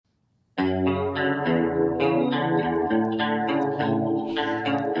But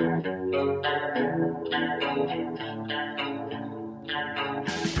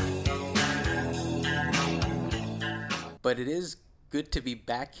it is good to be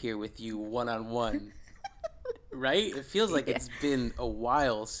back here with you one on one, right? It feels like Yeah. it's been a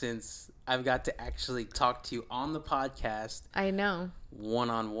while since I've got to actually talk to you on the podcast I know. one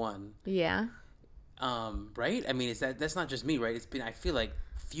on one. Yeah. Right? I mean, that's not just me, right? It's been, I feel like,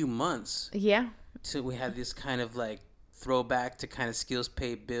 a few months Yeah. till we had this kind of like throwback to kind of Skills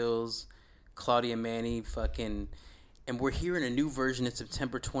Pay Bills, Claudia Manny fucking, and we're hearing a new version in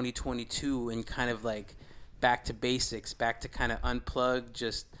September 2022 and kind of like back to basics, back to kind of unplug,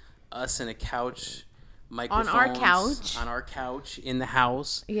 just us and a couch, microphones on our couch in the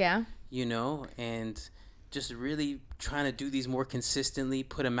house, Yeah. you know, and just really trying to do these more consistently,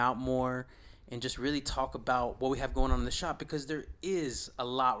 put them out more, and just really talk about what we have going on in the shop, because there is a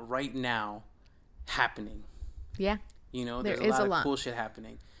lot right now happening. Yeah. You know, There there's is a a lot lot. of cool shit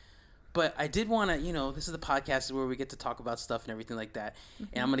happening. But I did want to, you know, this is the podcast where we get to talk about stuff and everything like that.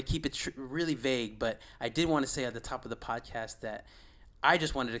 And I'm going to keep it really vague, but I did want to say at the top of the podcast that I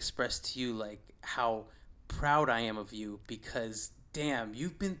just wanted to express to you, like, how proud I am of you, because, damn,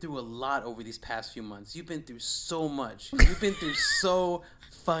 you've been through a lot over these past few months. You've been through so much. You've been through so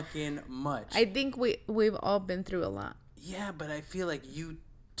fucking much. I think we've all been through a lot. Yeah, but I feel like you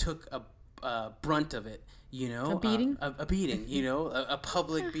took a brunt of it, you know? A beating? A beating, you know? A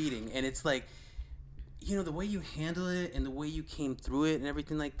public beating. And it's like, you know, the way you handle it and the way you came through it and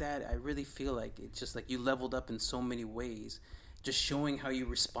everything like that, I really feel like it's just like you leveled up in so many ways. Just showing how you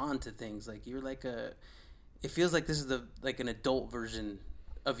respond to things. Like, you're like it feels like this is like an adult version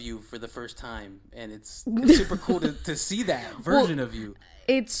of you for the first time. And it's super cool to see that version of you.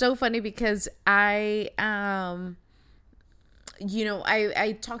 It's so funny because I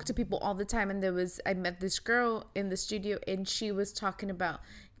talk to people all the time, and I met this girl in the studio, and she was talking about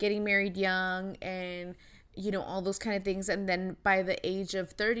getting married young and, you know, all those kind of things. And then by the age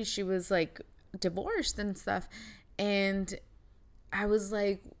of 30, she was like divorced and stuff. And I was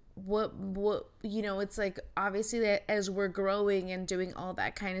like, what, you know, it's like, obviously that as we're growing and doing all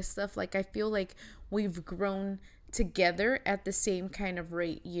that kind of stuff, like, I feel like we've grown together at the same kind of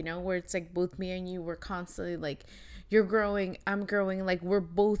rate, you know, where it's like both me and you were constantly like, you're growing, I'm growing, like we're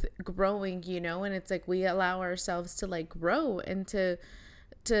both growing, you know. And it's like we allow ourselves to like grow and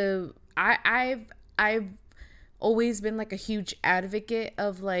I've always been like a huge advocate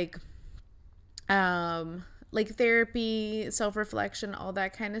of like therapy, self-reflection, all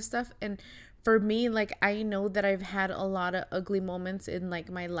that kind of stuff. And for me, like, I know that I've had a lot of ugly moments in like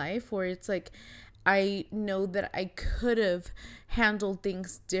my life where it's like I know that I could have handled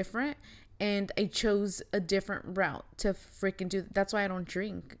things different, and I chose a different route to freaking do. That's why I don't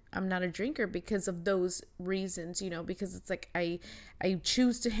drink. I'm not a drinker because of those reasons, you know, because it's like I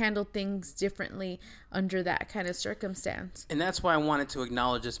choose to handle things differently under that kind of circumstance. And that's why I wanted to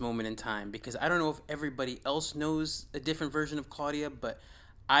acknowledge this moment in time, because I don't know if everybody else knows a different version of Claudia, but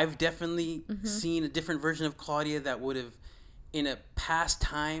I've definitely seen a different version of Claudia that would have, in a past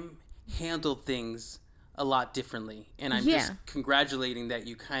time, handled things a lot differently. And I'm just congratulating that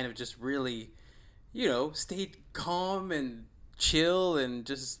you kind of just really, you know, stayed calm and chill and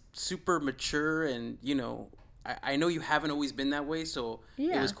just super mature. And, you know, I know you haven't always been that way, so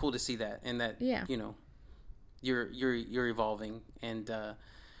it was cool to see that, and that, you know, you're evolving. And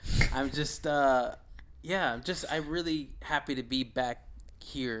I'm just I'm really happy to be back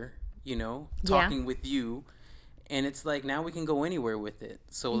here, you know, talking with you. And it's like, now we can go anywhere with it.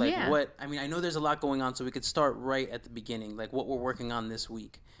 So, like, I know there's a lot going on, so we could start right at the beginning, like what we're working on this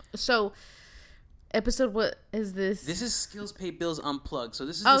week. So, episode, what is this? This is Skills Pay Bills Unplugged. So,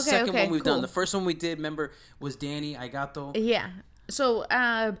 this is the second one we've done. The first one we did, remember, was Danny Aigato. Yeah. So,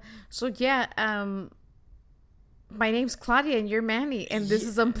 my name's Claudia and you're Manny, and this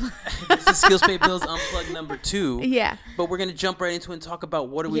is Unplugged. This is Skills Pay Bills Unplugged number 2. Yeah. But we're going to jump right into it and talk about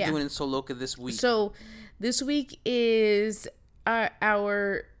what are we doing in Soloka this week. So, this week is our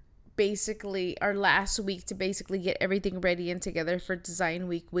last week to basically get everything ready and together for Design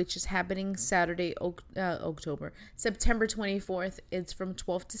Week, which is happening Saturday, September 24th. It's from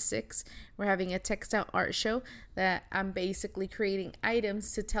 12 to 6. We're having a textile art show that I'm basically creating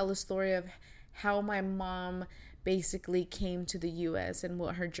items to tell a story of how my mom basically came to the U.S. and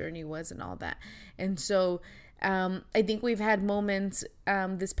what her journey was and all that. And so I think we've had moments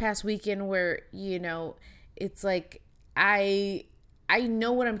this past weekend where, you know, it's like I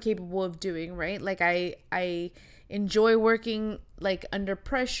know what I'm capable of doing, right? Like I enjoy working like under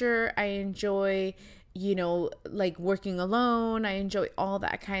pressure. I enjoy like working alone. I enjoy all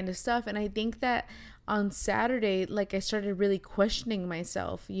that kind of stuff. And I think that on Saturday, like I started really questioning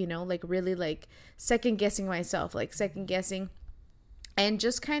myself, like really like second guessing myself, like second guessing and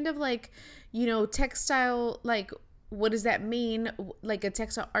just kind of like, textile, like, what does that mean? Like a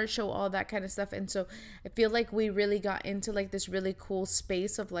textile art show, all that kind of stuff. And so I feel like we really got into like this really cool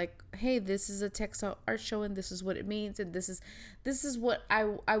space of like, hey, this is a textile art show and this is what it means. And this is what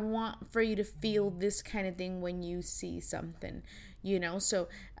I want for you to feel this kind of thing when you see something, So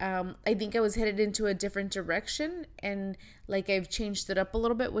I think I was headed into a different direction and like I've changed it up a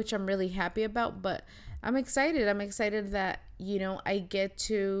little bit, which I'm really happy about. But I'm excited. I'm excited that, I get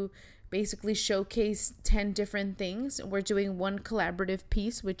to basically showcase 10 different things. We're doing one collaborative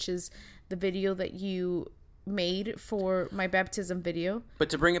piece, which is the video that you made for my baptism video. But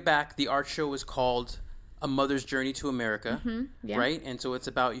to bring it back, the art show is called A Mother's Journey to America, right? And so it's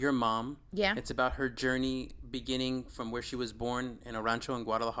about your mom. Yeah. It's about her journey beginning from where she was born in a rancho in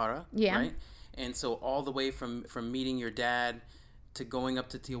Guadalajara, right? And so all the way from meeting your dad to going up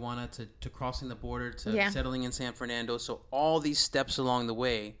to Tijuana to crossing the border to settling in San Fernando. So all these steps along the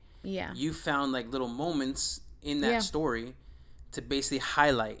way, you found like little moments in that story to basically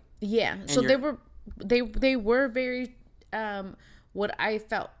highlight. Yeah. And so they were very what I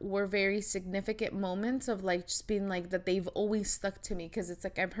felt were very significant moments of like just being like that they've always stuck to me, because it's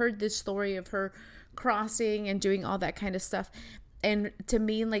like I've heard this story of her crossing and doing all that kind of stuff. And to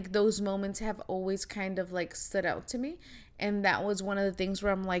me, like those moments have always kind of like stood out to me. And that was one of the things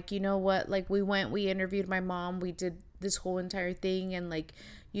where I'm like, you know what, like we interviewed my mom, we did this whole entire thing and like,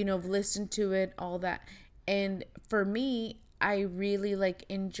 listened to it, all that. And for me, I really like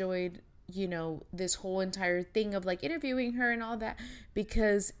enjoyed, this whole entire thing of like interviewing her and all that,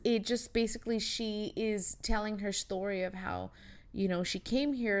 because it just basically, she is telling her story of how, she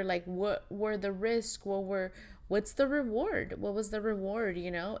came here, like what were the risks, what's the reward, what was the reward,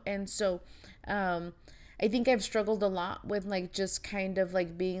 And so, I think I've struggled a lot with like just kind of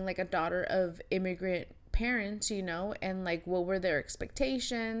like being like a daughter of immigrant parents, and like what were their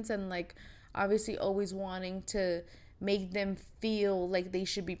expectations, and like obviously always wanting to make them feel like they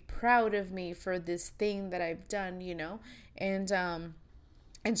should be proud of me for this thing that I've done, and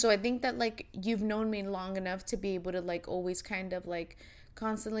so I think that like you've known me long enough to be able to like always kind of like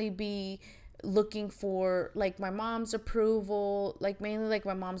constantly be looking for like my mom's approval, like mainly like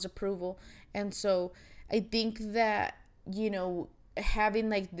my mom's approval. And so I think that, having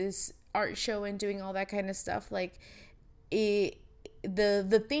like this art show and doing all that kind of stuff, like the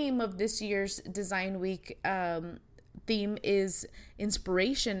theme of this year's Design Week theme is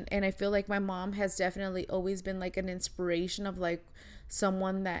inspiration. And I feel like my mom has definitely always been like an inspiration of like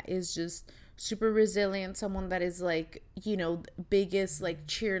someone that is just super resilient, someone that is like, biggest like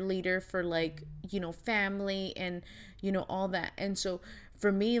cheerleader for like, family and, all that. And so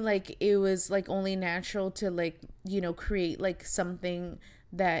for me, like it was like only natural to like, create like something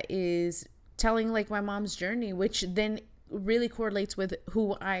that is telling like my mom's journey, which then really correlates with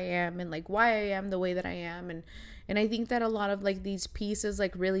who I am and like why I am the way that I am. And I think that a lot of like these pieces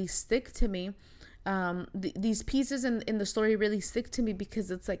like really stick to me. These pieces in the story really stick to me because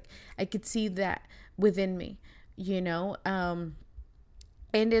it's like I could see that within me, and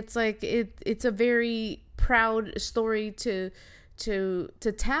it's like it's a very proud story to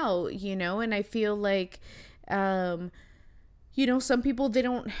tell, and I feel like some people, they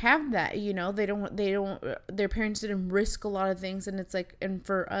don't have that, they don't their parents didn't risk a lot of things, and it's like, and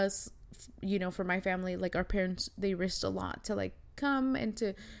for us, for my family, like our parents, they risked a lot to like come and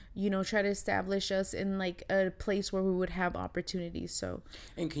to try to establish us in like a place where we would have opportunities. So,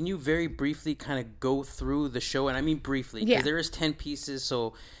 and can you very briefly kind of go through the show? And I mean briefly, because there is 10 pieces,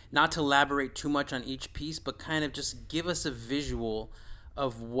 so not to elaborate too much on each piece, but kind of just give us a visual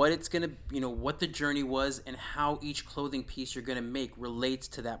of what it's gonna, what the journey was and how each clothing piece you're gonna make relates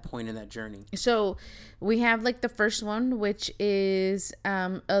to that point in that journey. So we have like the first one, which is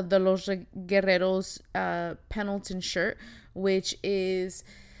the Los Guerreros Pendleton shirt, which is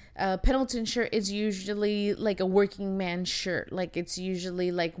Pendleton shirt is usually like a working man's shirt. Like it's usually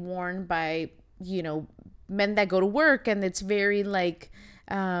like worn by, men that go to work, and it's very like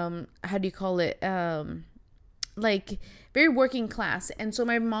how do you call it? Like very working class. And so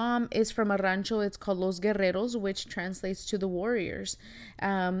my mom is from a rancho, it's called Los Guerreros, which translates to the warriors.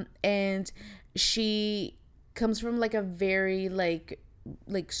 And she comes from like a very like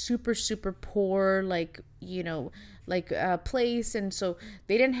super poor, like place, and so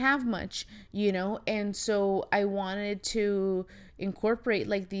they didn't have much, and so I wanted to incorporate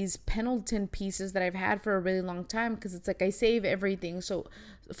like these Pendleton pieces that I've had for a really long time, because it's like I save everything, so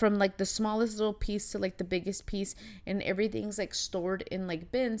from like the smallest little piece to like the biggest piece, and everything's like stored in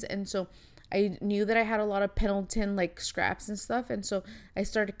like bins. And so I knew that I had a lot of Pendleton like scraps and stuff, and so I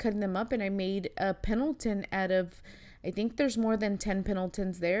started cutting them up, and I made a Pendleton out of, I think there's more than 10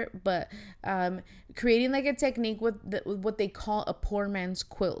 Pendletons there, but creating like a technique with what they call a poor man's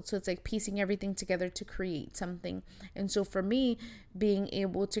quilt. So it's like piecing everything together to create something. And so for me, being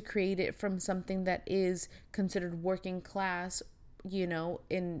able to create it from something that is considered working class,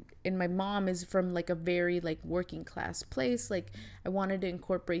 in my mom is from like a very like working class place, like I wanted to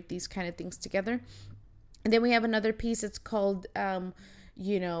incorporate these kind of things together. And then we have another piece. It's called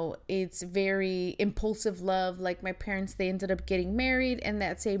it's very impulsive love. Like my parents, they ended up getting married, and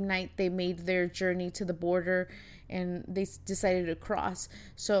that same night they made their journey to the border, and they decided to cross.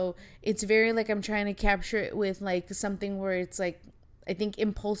 So it's very like I'm trying to capture it with like something where it's like, I think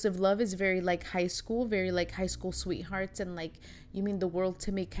impulsive love is very like high school sweethearts, and like you mean the world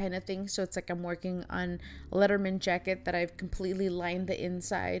to me kind of thing. So it's like I'm working on a Letterman jacket that I've completely lined the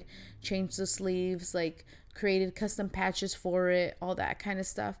inside, changed the sleeves, like created custom patches for it, all that kind of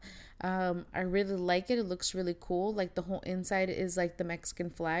stuff. I really like it. It looks really cool. Like the whole inside is like the Mexican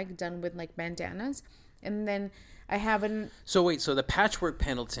flag done with like bandanas. And then I have So the patchwork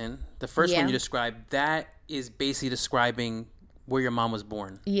Pendleton, the first one you described, that is basically describing where your mom was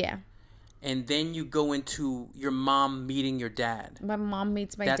born. Yeah. And then you go into your mom meeting your dad. My mom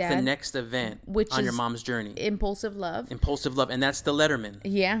meets my dad. That's the next event on your mom's journey. Impulsive love. And that's the Letterman.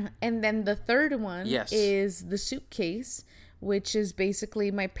 Yeah. And then the third one is the suitcase, which is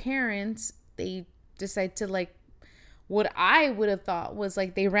basically my parents, they decide to like, what I would have thought was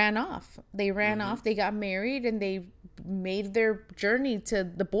like they ran off. They got married, and they made their journey to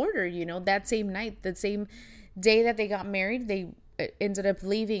the border, that same night, the same day that they got married, they ended up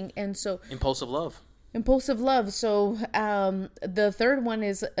leaving. And so impulsive love. So the third one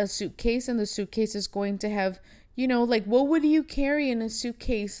is a suitcase, and the suitcase is going to have, like, what would you carry in a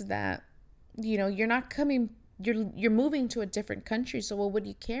suitcase that, you're not coming, you're moving to a different country, so what would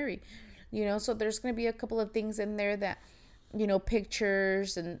you carry? So there's going to be a couple of things in there that,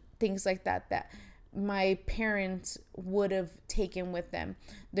 pictures and things like that my parents would have taken with them.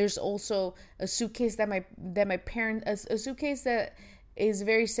 There's also a suitcase a suitcase that is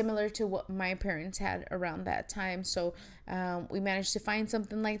very similar to what my parents had around that time. So we managed to find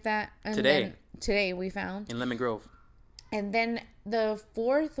something like that. And today we found in Lemon Grove. And then the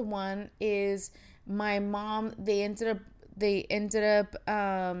fourth one is my mom. They ended up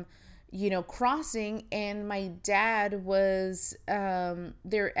crossing, and my dad was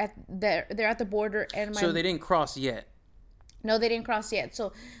they're at the border, and so they didn't cross yet. No, they didn't cross yet.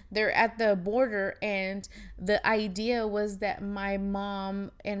 So they're at the border, and the idea was that my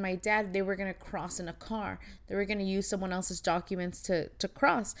mom and my dad, they were going to cross in a car. They were going to use someone else's documents to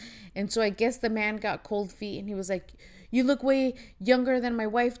cross. And so I guess the man got cold feet, and he was like, you look way younger than my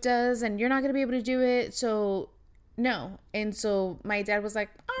wife does, and you're not going to be able to do it. So no. And so my dad was like,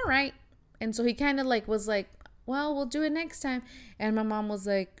 all right. And so he kind of like was like, well, we'll do it next time. And my mom was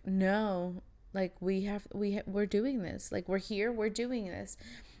like, no, like we're doing this. Like we're here, we're doing this.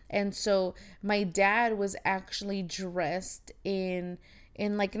 And so my dad was actually dressed in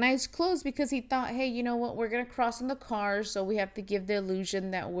like nice clothes, because he thought, hey, you know what? We're going to cross in the car. So we have to give the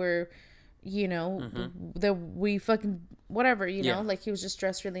illusion that we're, that we fucking whatever, like he was just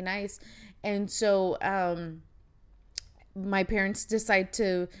dressed really nice. And so, my parents decide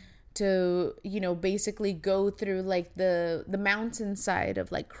to basically go through like the mountainside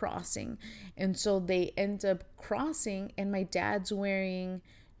of like crossing. And so they end up crossing, and my dad's wearing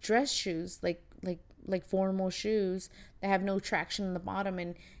dress shoes, like formal shoes that have no traction in the bottom,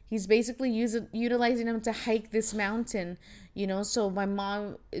 and he's basically utilizing them to hike this mountain, So my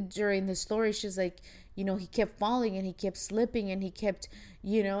mom, during the story, she's like, he kept falling, and he kept slipping, and he kept,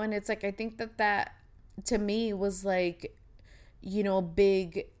 and it's like, I think that to me was like, a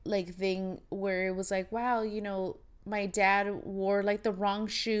big like thing where it was like, wow, my dad wore like the wrong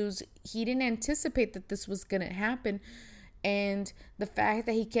shoes. He didn't anticipate that this was gonna happen. And the fact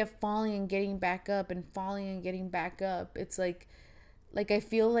that he kept falling and getting back up and falling and getting back up, it's like I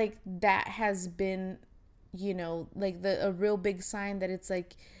feel like that has been, like a real big sign that it's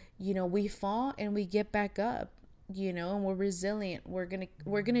like, we fall and we get back up, and we're resilient. We're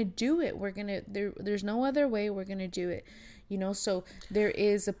gonna do it. There's no other way. We're gonna do it. So there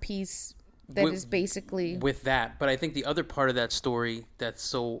is a piece that is basically with that. But I think the other part of that story that's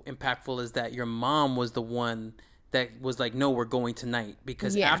so impactful is that your mom was the one that was like, no, we're going tonight.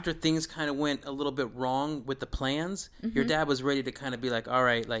 Because after things kind of went a little bit wrong with the plans, your dad was ready to kind of be like, all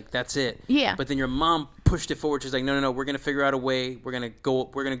right, like, that's it. Yeah. But then your mom pushed it forward. She's like, no, we're going to figure out a way. We're going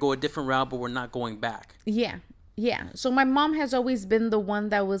to go a different route, but we're not going back. Yeah. Yeah. So my mom has always been the one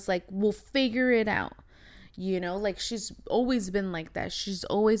that was like, we'll figure it out. You know, like, she's always been like that. She's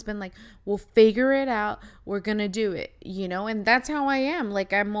always been like, we'll figure it out. We're going to do it, you know, and that's how I am.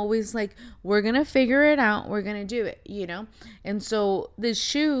 Like, I'm always like, we're going to figure it out. We're going to do it, you know? And so the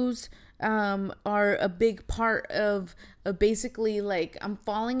shoes are a big part of basically, like, I'm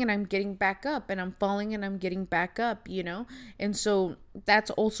falling and I'm getting back up, and I'm falling and I'm getting back up, you know? And so that's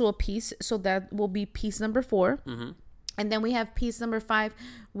also a piece. So that will be piece number 4. Mm-hmm. And then we have piece number 5,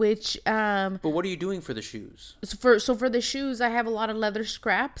 which but what are you doing for the shoes? So for the shoes, I have a lot of leather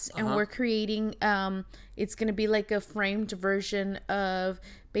scraps, and we're creating it's going to be like a framed version of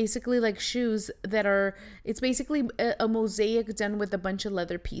basically like shoes that are, it's basically a mosaic done with a bunch of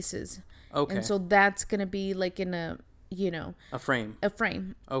leather pieces. Okay. And so that's going to be like in a, you know, a frame.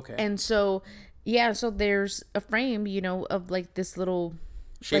 Okay. And so so there's a frame, you know, of like this little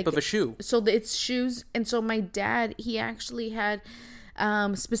shape of a shoe. So it's shoes. And so my dad, he actually had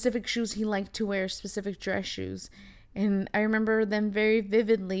specific shoes he liked to wear, specific dress shoes. And I remember them very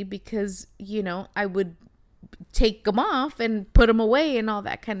vividly because, you know, I would take them off and put them away and all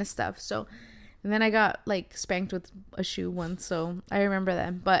that kind of stuff. So, and then I got like spanked with a shoe once. So I remember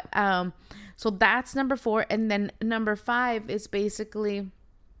that. But so that's number 4. And then number 5 is basically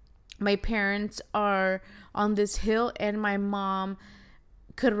my parents are on this hill, and my mom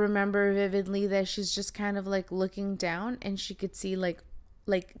could remember vividly that she's just kind of like looking down, and she could see like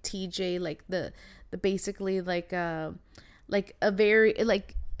TJ, like the basically like a very,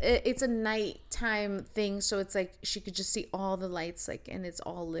 like, it's a nighttime thing, so it's like she could just see all the lights, like, and it's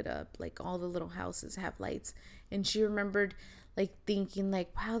all lit up, like all the little houses have lights. And she remembered like thinking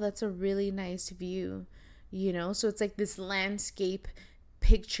like, wow, that's a really nice view, you know? So it's like this landscape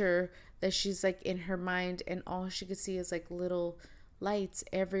picture that she's like in her mind, and all she could see is like little lights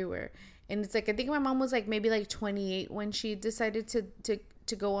everywhere. And it's like, I think my mom was like maybe like 28 when she decided to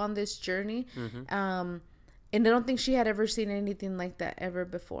go on this journey. Mm-hmm. And I don't think she had ever seen anything like that ever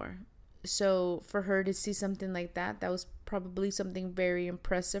before. So for her to see something like that was probably something very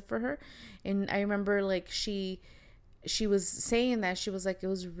impressive for her. And I remember like she was saying that she was like, it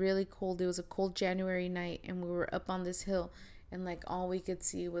was really cold. It was a cold January night, and we were up on this hill, and like all we could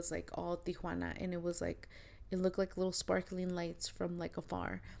see was like all Tijuana, and it was like, it looked like little sparkling lights from like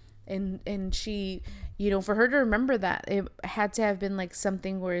afar. And she, you know, for her to remember that, it had to have been like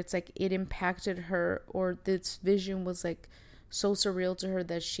something where it's like it impacted her, or this vision was like so surreal to her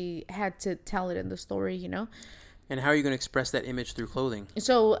that she had to tell it in the story, you know? And how are you going to express that image through clothing?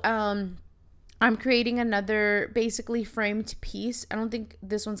 So I'm creating another basically framed piece. I don't think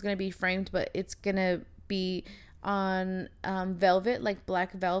this one's going to be framed, but it's going to be on velvet, like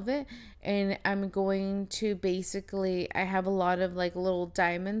black velvet. And I'm going to basically, I have a lot of like little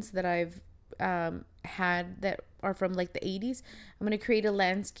diamonds that I've had that are from like the 80s. I'm going to create a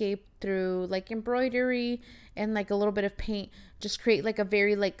landscape through like embroidery and like a little bit of paint, just create like a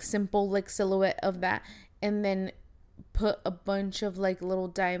very like simple like silhouette of that, and then put a bunch of like little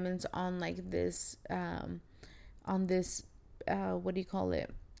diamonds on like this what do you call it,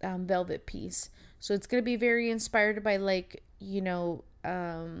 velvet piece. So it's going to be very inspired by like, you know,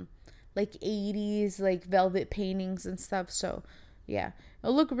 like 80s like velvet paintings and stuff. So yeah,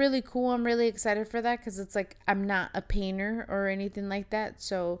 it'll look really cool. I'm really excited for that because it's like, I'm not a painter or anything like that.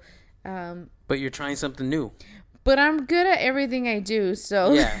 So but you're trying something new. But I'm good at everything I do.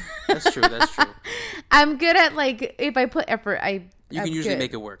 So yeah, that's true. I'm good at like, if I put effort, you can usually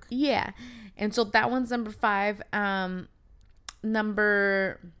make it work. Yeah. And so that one's number 5.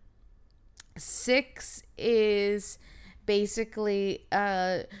 Number 6 is basically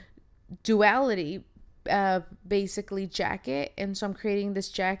duality, basically jacket. And so I'm creating this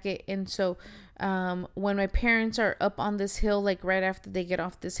jacket. And so when my parents are up on this hill, like right after they get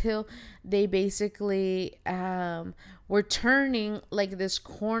off this hill, they basically were turning like this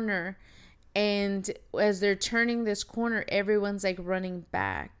corner. And as they're turning this corner, everyone's like running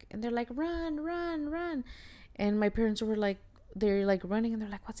back, and they're like, run, run, run. And my parents were like, they're like running, and they're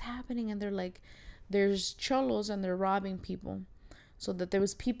like, what's happening? And they're like, there's cholos and they're robbing people. So that there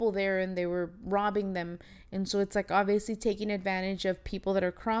was people there and they were robbing them. And so it's like obviously taking advantage of people that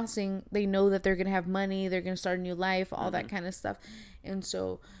are crossing. They know that they're going to have money, they're going to start a new life, all that kind of stuff. And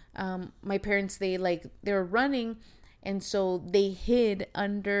so my parents, they were running, and so they hid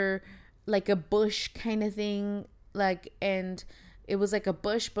under like a bush kind of thing, like, and it was like a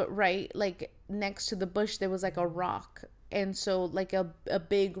bush, but right like next to the bush there was like a rock. And so like a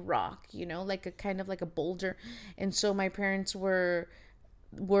big rock, you know, like a kind of like a boulder. And so my parents were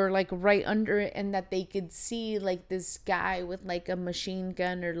like right under it, and that they could see like this guy with like a machine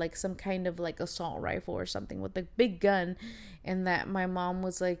gun or like some kind of like assault rifle or something with a big gun. And that my mom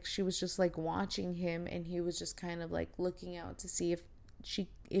was like, she was just like watching him, and he was just kind of like looking out to see if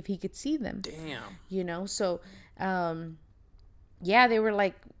he could see them. Damn. You know, so yeah, they were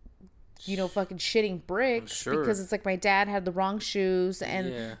like, you know, fucking shitting bricks. Sure. Because it's like my dad had the wrong shoes,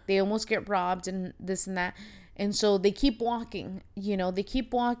 and they almost get robbed and this and that. And so they keep walking, you know,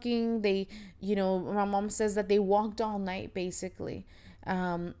 they, you know, my mom says that they walked all night basically.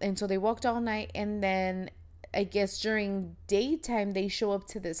 And so they walked all night, and then I guess during daytime they show up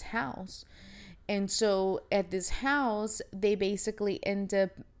to this house. And so at this house, they basically end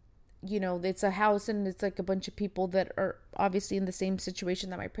up, you know, it's a house and it's like a bunch of people that are obviously in the same situation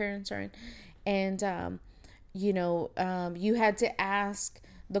that my parents are in. And, you know, you had to ask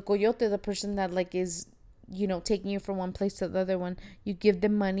the coyote, the person that like is, you know, taking you from one place to the other one, you give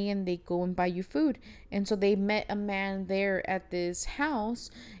them money and they go and buy you food. And so they met a man there at this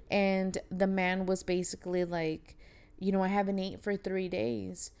house, and the man was basically like, you know, I haven't eaten for 3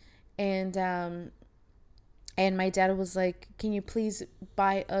 days. And my dad was like, can you please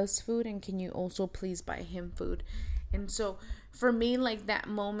buy us food, and can you also please buy him food? And so for me, like that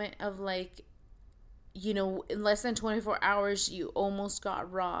moment of like, you know, in less than 24 hours, you almost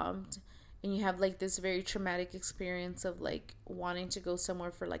got robbed. And you have like this very traumatic experience of like wanting to go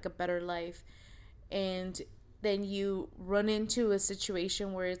somewhere for like a better life. And then you run into a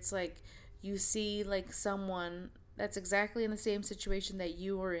situation where it's like you see like someone that's exactly in the same situation that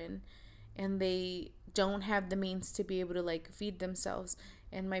you were in, and they don't have the means to be able to like feed themselves.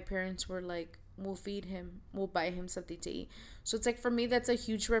 And my parents were like, we'll feed him, we'll buy him something to eat. So it's like, for me, that's a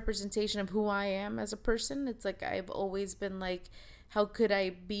huge representation of who I am as a person. It's like I've always been like, how could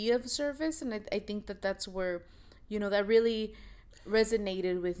I be of service? And I think that that's where, you know, that really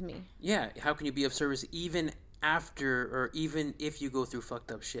resonated with me. Yeah, how can you be of service even after, or even if you go through fucked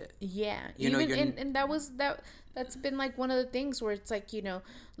up shit? Yeah, you even, know, and that's been like one of the things where it's like, you know,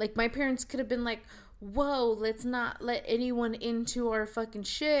 like my parents could have been like, whoa, let's not let anyone into our fucking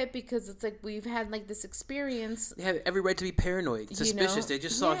shit, because it's like we've had like this experience. They have every right to be paranoid, suspicious. You know? They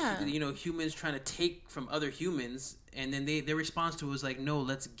just saw, you know, humans trying to take from other humans, and then their response to it was like, no,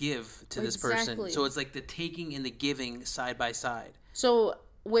 let's give to this person. So it's like the taking and the giving side by side. So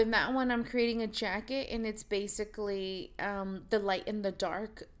with that one, I'm creating a jacket, and it's basically the light and the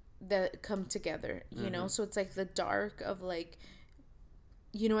dark that come together, you know? So it's like the dark of like,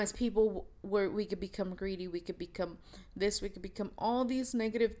 you know, as people, where we could become greedy, we could become this, we could become all these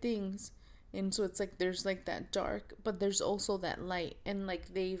negative things. And so it's like there's like that dark, but there's also that light, and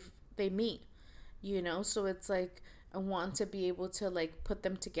like they meet, you know? So it's like I want to be able to like put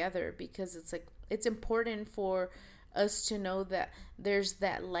them together, because it's like it's important for us to know that there's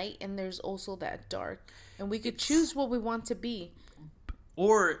that light and there's also that dark, and we could choose what we want to be.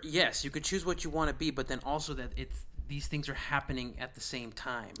 Or yes, you could choose what you want to be, but then also that these things are happening at the same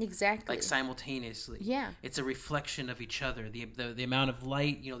time. Exactly. Like simultaneously. Yeah. It's a reflection of each other. The amount of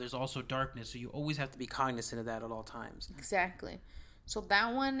light, you know, there's also darkness. So you always have to be cognizant of that at all times. Exactly. So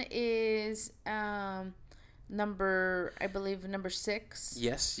that one is number 6.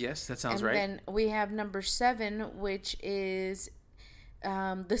 Yes, that sounds right. And then we have number 7, which is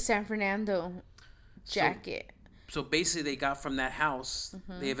the San Fernando jacket. So basically, they got from that house.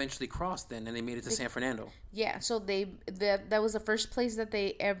 They eventually crossed then, and they made it to San Fernando. Yeah. So that was the first place that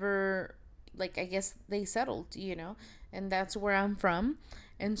they ever, like, I guess they settled, you know, and that's where I'm from.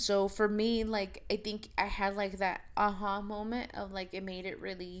 And so for me, like, I think I had like that aha moment of like, it made it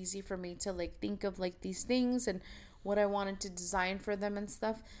really easy for me to like think of like these things and what I wanted to design for them and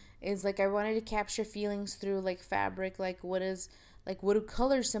stuff. Is like I wanted to capture feelings through like fabric. Like, what do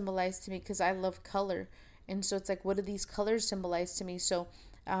colors symbolize to me? Because I love color. And so it's like, what do these colors symbolize to me? So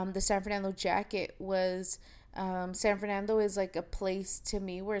the San Fernando jacket was, San Fernando is like a place to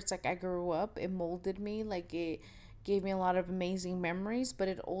me where it's like I grew up. It molded me. Like, it gave me a lot of amazing memories. But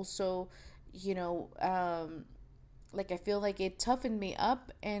it also, you know, like I feel like it toughened me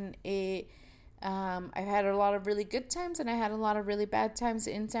up. And it, I've had a lot of really good times, and I had a lot of really bad times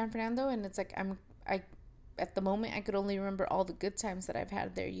in San Fernando. And it's like at the moment, I could only remember all the good times that I've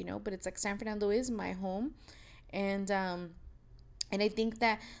had there, you know, but it's like San Fernando is my home. And I think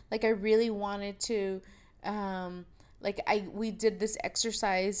that like I really wanted to, we did this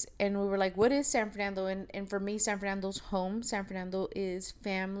exercise, and we were like, what is San Fernando? And for me, San Fernando's home. San Fernando is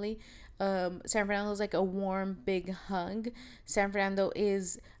family, San Fernando is like a warm, big hug. San Fernando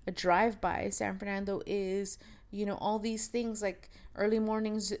is a drive-by. San Fernando is, all these things like early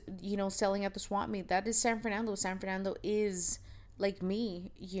mornings, selling at the swap meet. That is San Fernando. San Fernando is like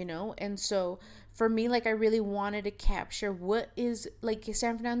me, and so for me, like, I really wanted to capture what is, like,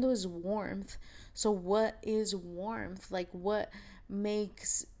 San Fernando is warmth. So what is warmth? Like, what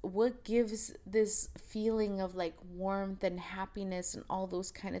gives this feeling of like warmth and happiness and all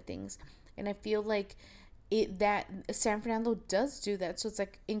those kind of things? And I feel like that San Fernando does do that. So it's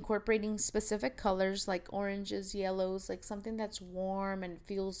like incorporating specific colors like oranges, yellows, like something that's warm and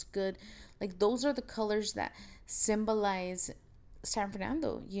feels good. Like, those are the colors that symbolize San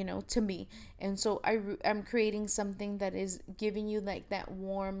Fernando, to me. And so I'm creating something that is giving you like that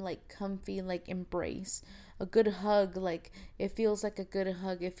warm, like comfy, like embrace, a good hug. Like, it feels like a good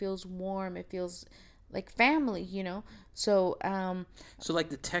hug. It feels warm. It feels like family, So, so like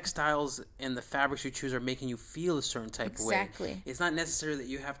the textiles and the fabrics you choose are making you feel a certain type of way. Exactly. It's not necessarily that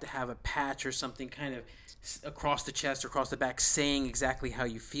you have to have a patch or something kind of across the chest or across the back saying exactly how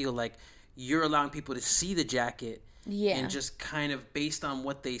you feel. Like, you're allowing people to see the jacket. Yeah. And just kind of based on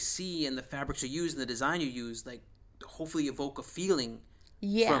what they see and the fabrics you use and the design you use, like, hopefully evoke a feeling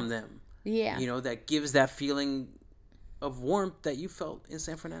from them. Yeah. That gives that feeling of warmth that you felt in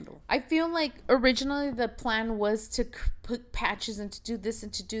San Fernando. I feel like originally the plan was to put patches and to do this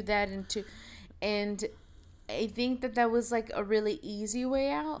and to do that and I think that was like a really easy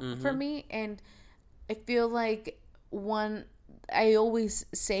way out for me. And I feel like I always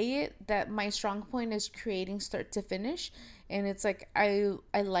say it, that my strong point is creating start to finish. And it's like, I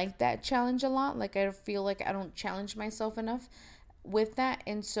like that challenge a lot. Like, I feel like I don't challenge myself enough with that.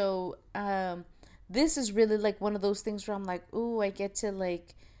 And so, this is really like one of those things where I'm like, ooh, I get to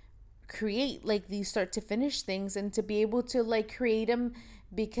like create like these start to finish things and to be able to like create them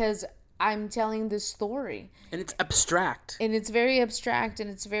because I'm telling this story. And it's abstract. And it's very abstract and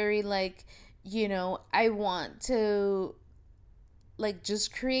it's very like, I want to like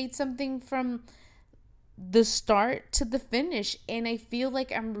just create something from the start to the finish. And I feel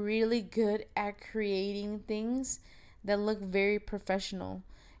like I'm really good at creating things that look very professional.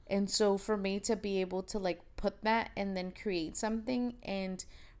 And so for me to be able to like put that and then create something and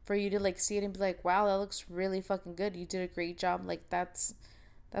for you to like see it and be like, wow, that looks really fucking good. You did a great job. Like, that's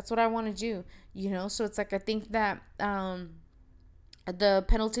what I want to do, So it's like, I think that the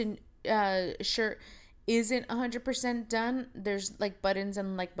Pendleton shirt isn't 100% done. There's like buttons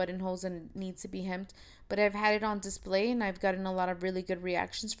and like buttonholes and it needs to be hemmed, but I've had it on display and I've gotten a lot of really good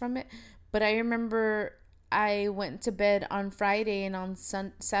reactions from it. But I remember I went to bed on Friday and on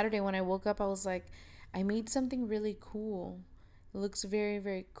Saturday when I woke up, I was like, I made something really cool. It looks very,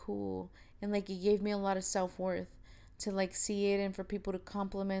 very cool. And like, it gave me a lot of self-worth to like see it and for people to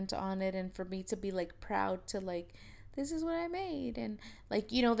compliment on it and for me to be like proud to like, this is what I made. And like,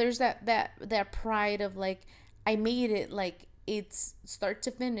 there's that pride of like, I made it, like it's start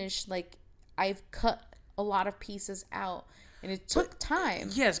to finish. Like, I've cut a lot of pieces out. And it took time.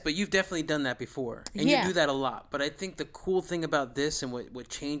 Yes, but you've definitely done that before. And you do that a lot. But I think the cool thing about this and what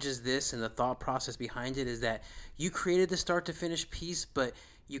changes this and the thought process behind it is that you created the start to finish piece, but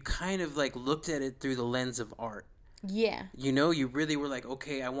you kind of like looked at it through the lens of art. Yeah. You really were like,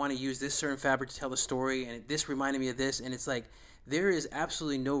 okay, I want to use this certain fabric to tell the story, and this reminded me of this. And it's like, there is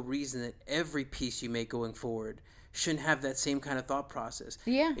absolutely no reason that every piece you make going forward shouldn't have that same kind of thought process.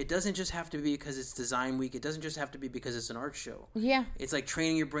 Yeah. It doesn't just have to be because it's design week. It doesn't just have to be because it's an art show. Yeah. It's like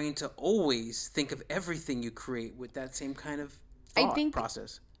training your brain to always think of everything you create with that same kind of thought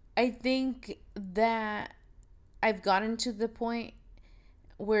process. I think that I've gotten to the point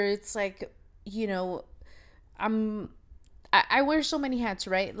where it's like, I wear so many hats,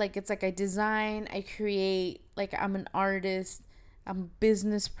 right? Like, it's like I design, I create, like I'm an artist, I'm a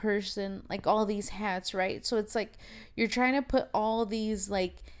business person, like all these hats, right? So it's like you're trying to put all these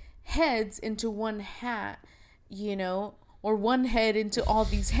like heads into one hat, or one head into all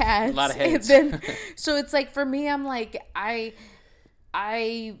these hats. A lot of heads. And then, so it's like for me, I'm like, I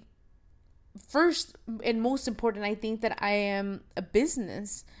first and most important, I think that I am a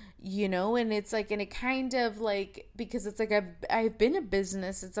business, and it's like, and it kind of like, because it's like I've been a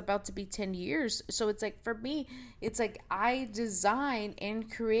business, it's about to be 10 years. So it's like, for me, it's like I design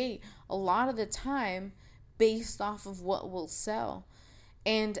and create a lot of the time based off of what will sell.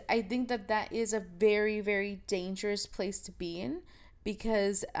 And I think that is a very, very dangerous place to be in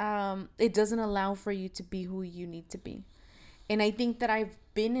because it doesn't allow for you to be who you need to be. And I think that I've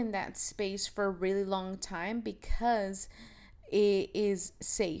been in that space for a really long time because it is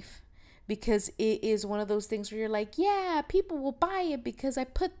safe, because it is one of those things where you're like, yeah, people will buy it because I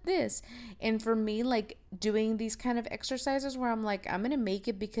put this. And for me, like doing these kind of exercises where I'm like, I'm going to make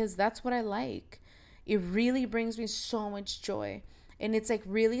it because that's what I like. It really brings me so much joy. And it's like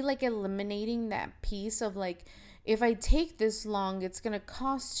really like eliminating that piece of like, if I take this long, it's going to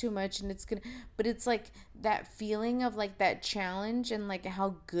cost too much and but it's like that feeling of like that challenge and like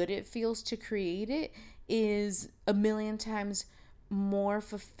how good it feels to create it is a million times more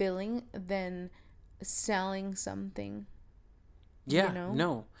fulfilling than selling something. Yeah, you know?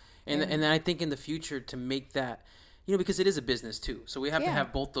 No. And I think in the future to make that, you know, because it is a business too. So we have to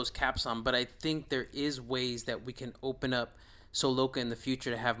have both those caps on, but I think there is ways that we can open up Soloka in the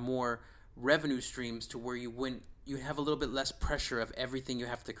future to have more revenue streams to where you have a little bit less pressure of everything you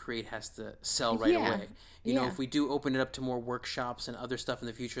have to create has to sell right away. You know, if we do open it up to more workshops and other stuff in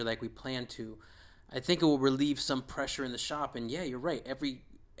the future like we plan to, I think it will relieve some pressure in the shop. And yeah, you're right.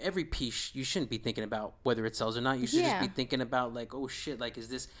 Every piece, you shouldn't be thinking about whether it sells or not. You should just be thinking about like, oh shit, like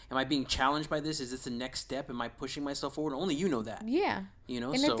am I being challenged by this? Is this the next step? Am I pushing myself forward? Only you know that. Yeah. You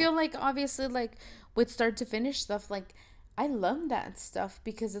know, and I feel like obviously like with start to finish stuff, like I love that stuff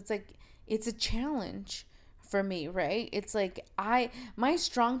because it's like, it's a challenge for me, right? It's like my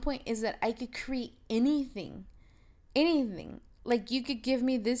strong point is that I could create anything. Like you could give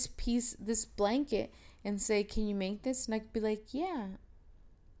me this piece, this blanket and say, can you make this? And I could be like, yeah.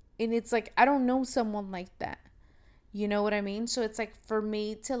 And it's like, I don't know someone like that. You know what I mean? So it's like for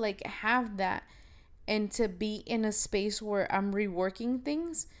me to like have that and to be in a space where I'm reworking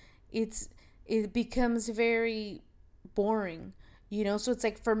things, it becomes very boring, you know? So it's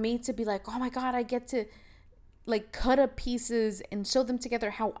like for me to be like, oh my God, I get to like cut up pieces and sew them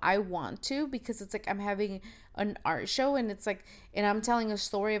together how I want to, because it's like I'm having an art show and it's like, and I'm telling a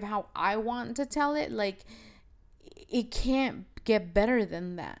story of how I want to tell it. Like it can't get better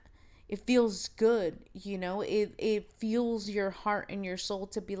than that. It feels good, you know, it fuels your heart and your soul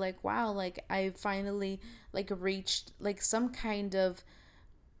to be like, wow, like I finally like reached like some kind of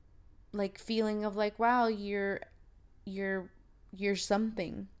like feeling of like, wow, you're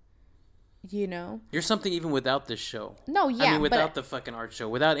something. You know, you're something even without this show. No, yeah, I mean, without the fucking art show,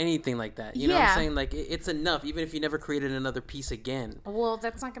 without anything like that. You know what I'm saying? Like, it's enough, even if you never created another piece again. Well,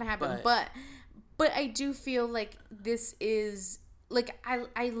 that's not gonna happen. But I do feel like this is like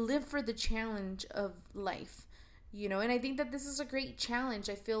I live for the challenge of life, you know, and I think that this is a great challenge.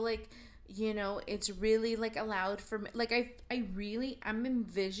 I feel like, you know, it's really like allowed for me. Like I'm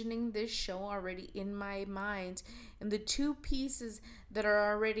envisioning this show already in my mind, and the two pieces that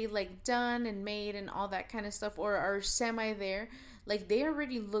are already like done and made and all that kind of stuff, or are semi there, like they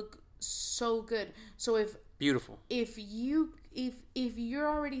already look so good. So beautiful. If you're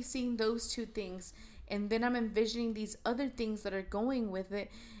already seeing those two things, and then I'm envisioning these other things that are going with it,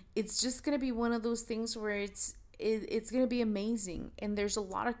 it's just gonna be one of those things where it's going to be amazing. And there's a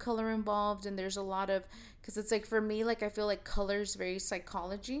lot of color involved, and there's a lot of, because it's like for me, like I feel like color is very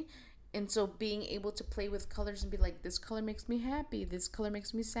psychology, and so being able to play with colors and be like, this color makes me happy, this color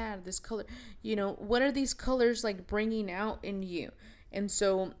makes me sad, this color, you know, what are these colors like bringing out in you? And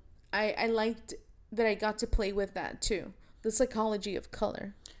so I liked that I got to play with that too, the psychology of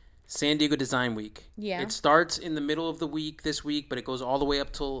color. San Diego Design Week. Yeah. It starts in the middle of the week this week, but it goes all the way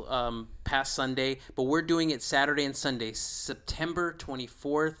up till past Sunday. But we're doing it Saturday and Sunday, September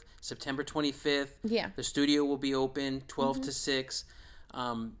 24th, September 25th. Yeah. The studio will be open 12 to 6.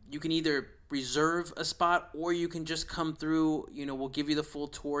 You can either reserve a spot or you can just come through. You know, we'll give you the full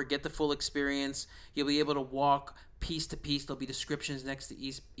tour, get the full experience. You'll be able to walk piece to piece. There'll be descriptions next to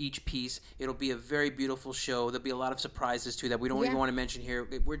each piece. It'll be a very beautiful show. There'll be a lot of surprises too that we don't even want to mention here.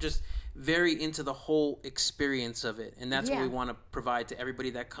 We're just very into the whole experience of it, and that's what we want to provide to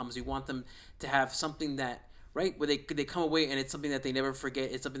everybody that comes. We want them to have something that, right, where they come away and it's something that they never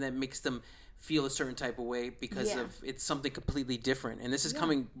forget. It's something that makes them feel a certain type of way because of it's something completely different. And this is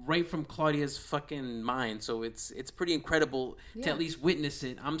coming right from Claudia's fucking mind, so it's pretty incredible to at least witness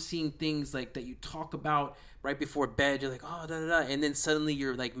it. I'm seeing things like that you talk about right before bed. You're like, oh, da da da, and then suddenly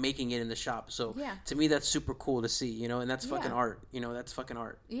you're like making it in the shop. So to me, that's super cool to see, you know, and that's fucking art. You know, that's fucking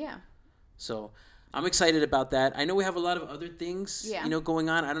art. Yeah. So I'm excited about that. I know we have a lot of other things, you know, going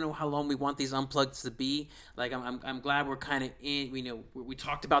on. I don't know how long we want these unplugged to be. Like, I'm glad we're kind of in. You know, we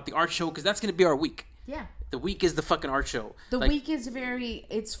talked about the art show because that's going to be our week. Yeah. The week is the fucking art show. The week is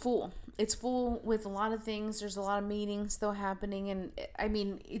it's full. It's full with a lot of things. There's a lot of meetings still happening, and I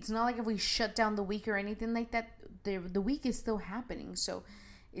mean, it's not like if we shut down the week or anything like that. The week is still happening, so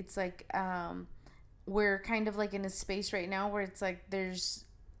it's like we're kind of like in a space right now where it's like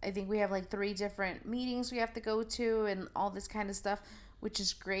I think we have like 3 different meetings we have to go to and all this kind of stuff. which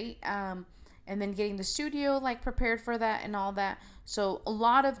is great. And then getting the studio like prepared for that and all that. So a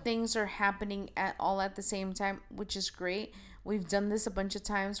lot of things are happening at the same time, which is great. We've done this a bunch of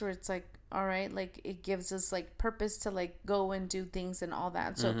times where it's like, all right, like it gives us like purpose to like go and do things and all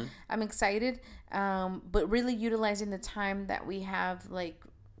that. So I'm excited, but really utilizing the time that we have like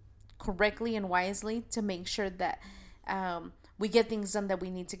correctly and wisely to make sure that we get things done that we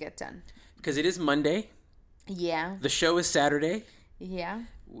need to get done. Because it is Monday. Yeah. The show is Saturday. Yeah.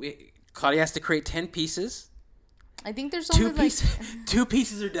 Claudia has to create 10 pieces. I think there's only two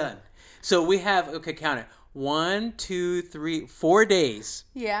pieces are done. So we have, okay, count it. 1, 2, 3, 4 days.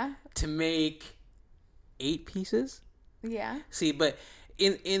 Yeah. To make 8 pieces. Yeah. See, but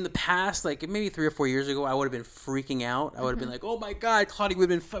in the past, like maybe 3 or 4 years ago, I would have been freaking out. I would have been like, "Oh my god, Claudia!"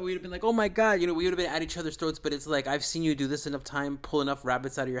 We'd have been like, "Oh my god!" We would have been at each other's throats. But it's like I've seen you do this enough time, pull enough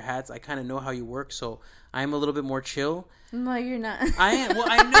rabbits out of your hats. I kind of know how you work, so I'm a little bit more chill. No, you're not. I am. Well,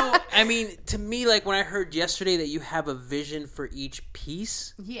 I know. I mean, to me, like when I heard yesterday that you have a vision for each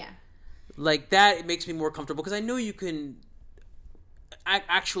piece, yeah, like that, it makes me more comfortable because I know you can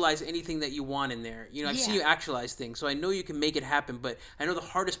actualize anything that you want in there. I've seen you actualize things, so I know you can make it happen. But I know the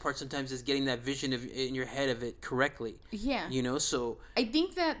hardest part sometimes is getting that vision in your head of it correctly. Yeah. So I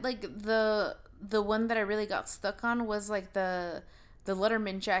think that like the one that I really got stuck on was like the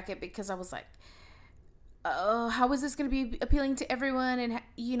Letterman jacket, because I was like, oh, how is this going to be appealing to everyone? And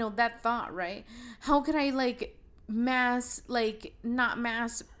that thought, right? How can I like not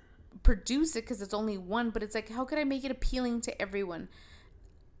mass produce it because it's only one, but it's like, how could I make it appealing to everyone?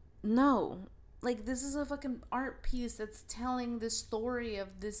 No, like this is a fucking art piece that's telling the story of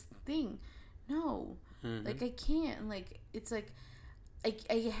this thing. No, like I can't. Like it's like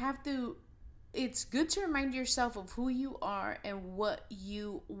I have to. It's good to remind yourself of who you are and what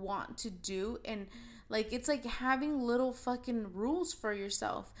you want to do, and like it's like having little fucking rules for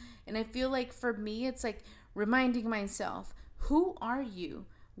yourself. And I feel like for me, it's like reminding myself, who are you?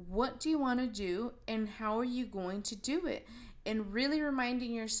 What do you want to do, and how are you going to do it? And really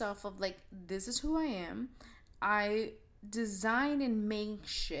reminding yourself of like, this is who I am. I design and make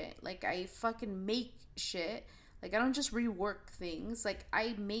shit. Like I fucking make shit. Like I don't just rework things. Like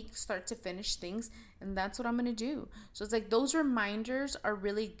I make start to finish things, and that's what I'm going to do. So it's like those reminders are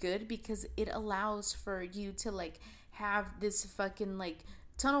really good because it allows for you to like have this fucking like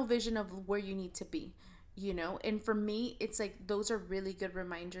tunnel vision of where you need to be. And for me, it's like those are really good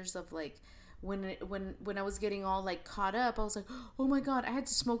reminders of like when I was getting all like caught up, I was like, oh my god, I had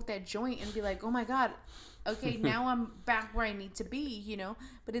to smoke that joint and be like, oh my god, okay, now I'm back where I need to be,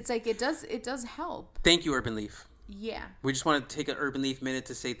 but it's like it does help. Thank you, Urban Leaf. Yeah, we just want to take an Urban Leaf minute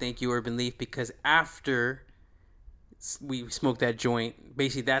to say thank you, Urban Leaf, because after we smoked that joint,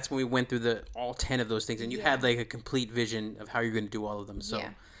 basically that's when we went through all 10 of those things, and you had like a complete vision of how you're going to do all of them. So yeah.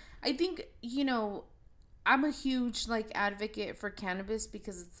 I think I'm a huge like advocate for cannabis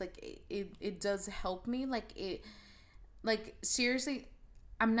because it's like it does help me. Like seriously,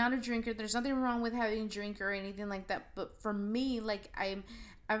 I'm not a drinker. There's nothing wrong with having a drink or anything like that. But for me, like I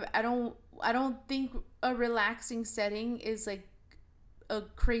don't think a relaxing setting is like a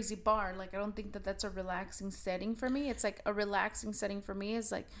crazy bar. Like I don't think that that's a relaxing setting for me. It's like a relaxing setting for me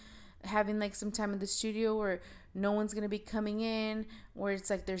is like having like some time in the studio where no one's gonna be coming in, where it's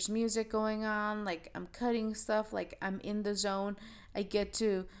like there's music going on, like I'm cutting stuff, like I'm in the zone. I get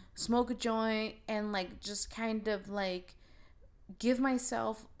to smoke a joint and like just kind of like give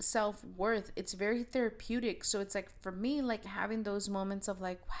myself self-worth. It's very therapeutic. So it's like for me, like having those moments of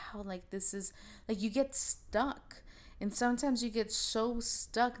like, wow, like this is like you get stuck, and sometimes you get so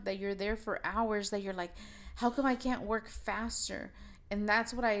stuck that you're there for hours that you're like, how come I can't work faster? And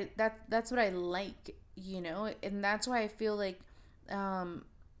that's what I like, and that's why I feel like,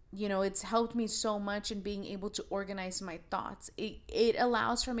 it's helped me so much in being able to organize my thoughts. It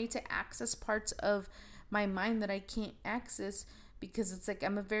allows for me to access parts of my mind that I can't access because it's like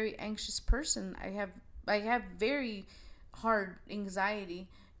I'm a very anxious person. I have very hard anxiety,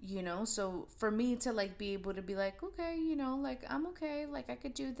 so for me to like be able to be like, okay, like I'm okay, like I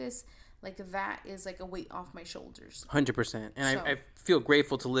could do this. Like that is like a weight off my shoulders. 100%. And I feel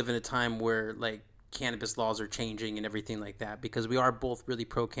grateful to live in a time where like cannabis laws are changing and everything like that, because we are both really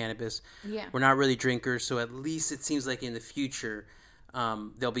pro cannabis. Yeah. We're not really drinkers, so at least it seems like in the future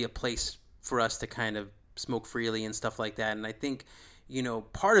there'll be a place for us to kind of smoke freely and stuff like that. And I think,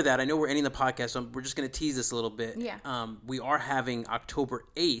 part of that, I know we're ending the podcast, so we're just going to tease this a little bit. Yeah. We are having October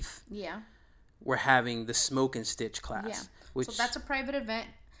 8th. Yeah. We're having the Smoke and Stitch class. Yeah. So that's a private event.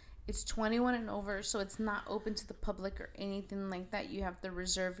 It's 21 and over, so it's not open to the public or anything like that. You have to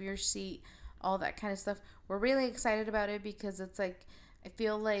reserve your seat, all that kind of stuff. We're really excited about it because it's like I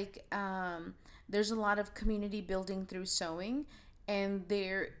feel like there's a lot of community building through sewing, and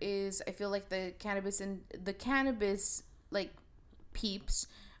there is, I feel like the cannabis like peeps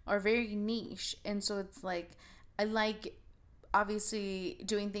are very niche, and so it's like I like obviously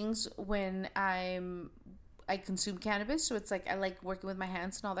doing things when I consume cannabis, so it's like I like working with my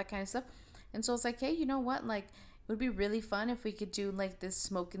hands and all that kind of stuff. And so it's like, hey, you know what, like it would be really fun if we could do like this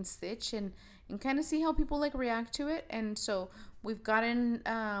smoke and stitch and kind of see how people like react to it. And so we've gotten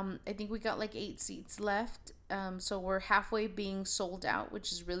I think we got like 8 seats left, so we're halfway being sold out,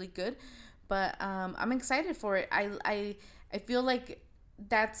 which is really good. But I'm excited for it. I feel like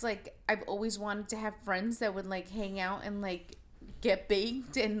that's like I've always wanted to have friends that would like hang out and like get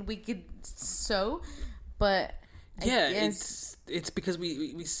baked and we could sew. But yeah, it's because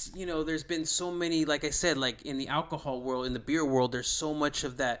we you know, there's been so many, like I said, like in the alcohol world, in the beer world, there's so much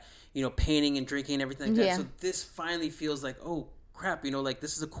of that, you know, painting and drinking and everything like that. So this finally feels like, oh crap, you know, like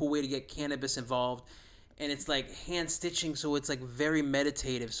this is a cool way to get cannabis involved. And it's like hand stitching, so it's like very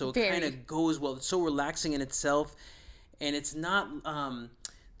meditative, so it kind of goes well. It's so relaxing in itself, and it's not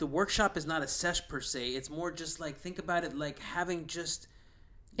the workshop is not a sesh per se. It's more just like, think about it like having just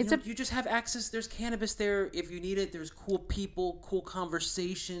you just have access. There's cannabis there if you need it. There's cool people, cool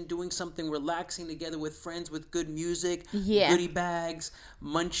conversation, doing something relaxing together with friends, with good music, goodie bags,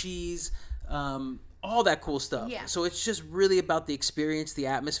 munchies, all that cool stuff. Yeah. So it's just really about the experience, the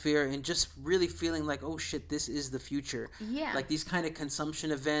atmosphere, and just really feeling like, oh shit, this is the future. Yeah. Like these kind of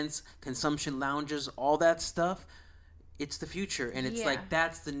consumption events, consumption lounges, all that stuff. It's the future, and it's like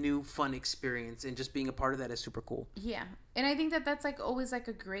that's the new fun experience, and just being a part of that is super cool. Yeah, and I think that that's like always like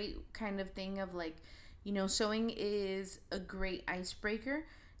a great kind of thing of like, you know, sewing is a great icebreaker.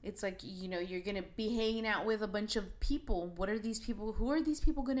 It's like, you know, you're gonna be hanging out with a bunch of people. What are these people? Who are these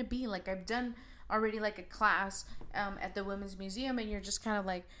people gonna be? Like I've done already like a class at the Women's Museum, and you're just kind of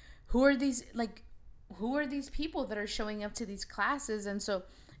like, who are these people that are showing up to these classes? And so,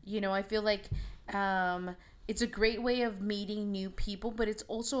 you know, I feel like it's a great way of meeting new people, but it's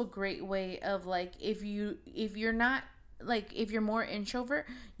also a great way of like, if you're not like, if you're more introvert,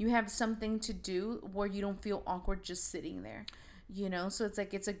 you have something to do where you don't feel awkward just sitting there, you know? So it's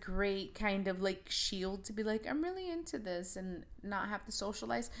like, it's a great kind of like shield to be like, I'm really into this, and not have to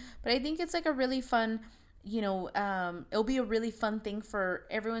socialize. But I think it's like a really fun, you know, it'll be a really fun thing for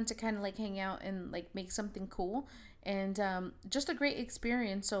everyone to kind of like hang out and like make something cool. And just a great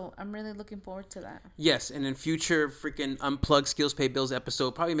experience, so I'm really looking forward to that. Yes, and in future freaking Unplugged Skills Pay Bills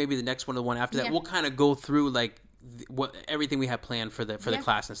episode, probably maybe the next one or the one after that, we'll kind of go through like what everything we have planned for the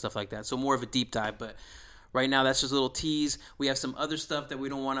class and stuff like that. So more of a deep dive, but right now that's just a little tease. We have some other stuff that we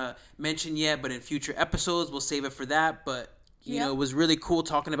don't want to mention yet, but in future episodes we'll save it for that. But you know, it was really cool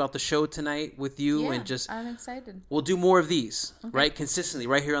talking about the show tonight with you, and just I'm excited. We'll do more of these, right, consistently,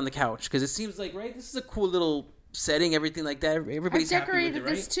 right here on the couch, because it seems like, right, this is a cool little setting, everything like that. Everybody's happy with it, right? I decorated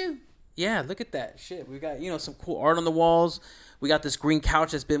this too. Yeah, look at that shit. We got, you know, some cool art on the walls. We got this green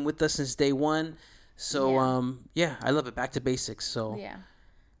couch that's been with us since day one. So I love it. Back to basics. So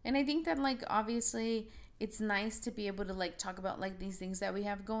and I think that like obviously it's nice to be able to like talk about like these things that we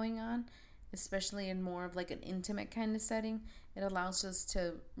have going on, especially in more of like an intimate kind of setting. It allows us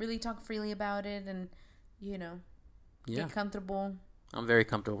to really talk freely about it, and you know, get comfortable. I'm very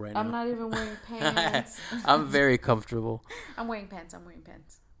comfortable right now. I'm not even wearing pants. I'm very comfortable. I'm wearing pants.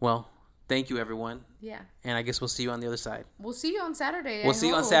 Well, thank you, everyone. Yeah. And I guess we'll see you on the other side. We'll see you on Saturday. We'll see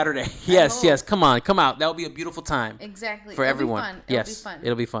you on Saturday. Yes. Come on. Come out. That'll be a beautiful time. Exactly. For everyone. Fun. Yes.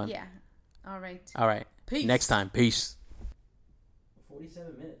 It'll be fun. Yeah. All right. Peace. Next time. Peace.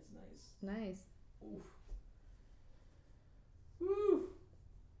 47 minutes. Nice. Oof. Woo.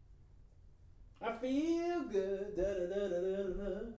 I feel good. Da, da, da, da, da, da.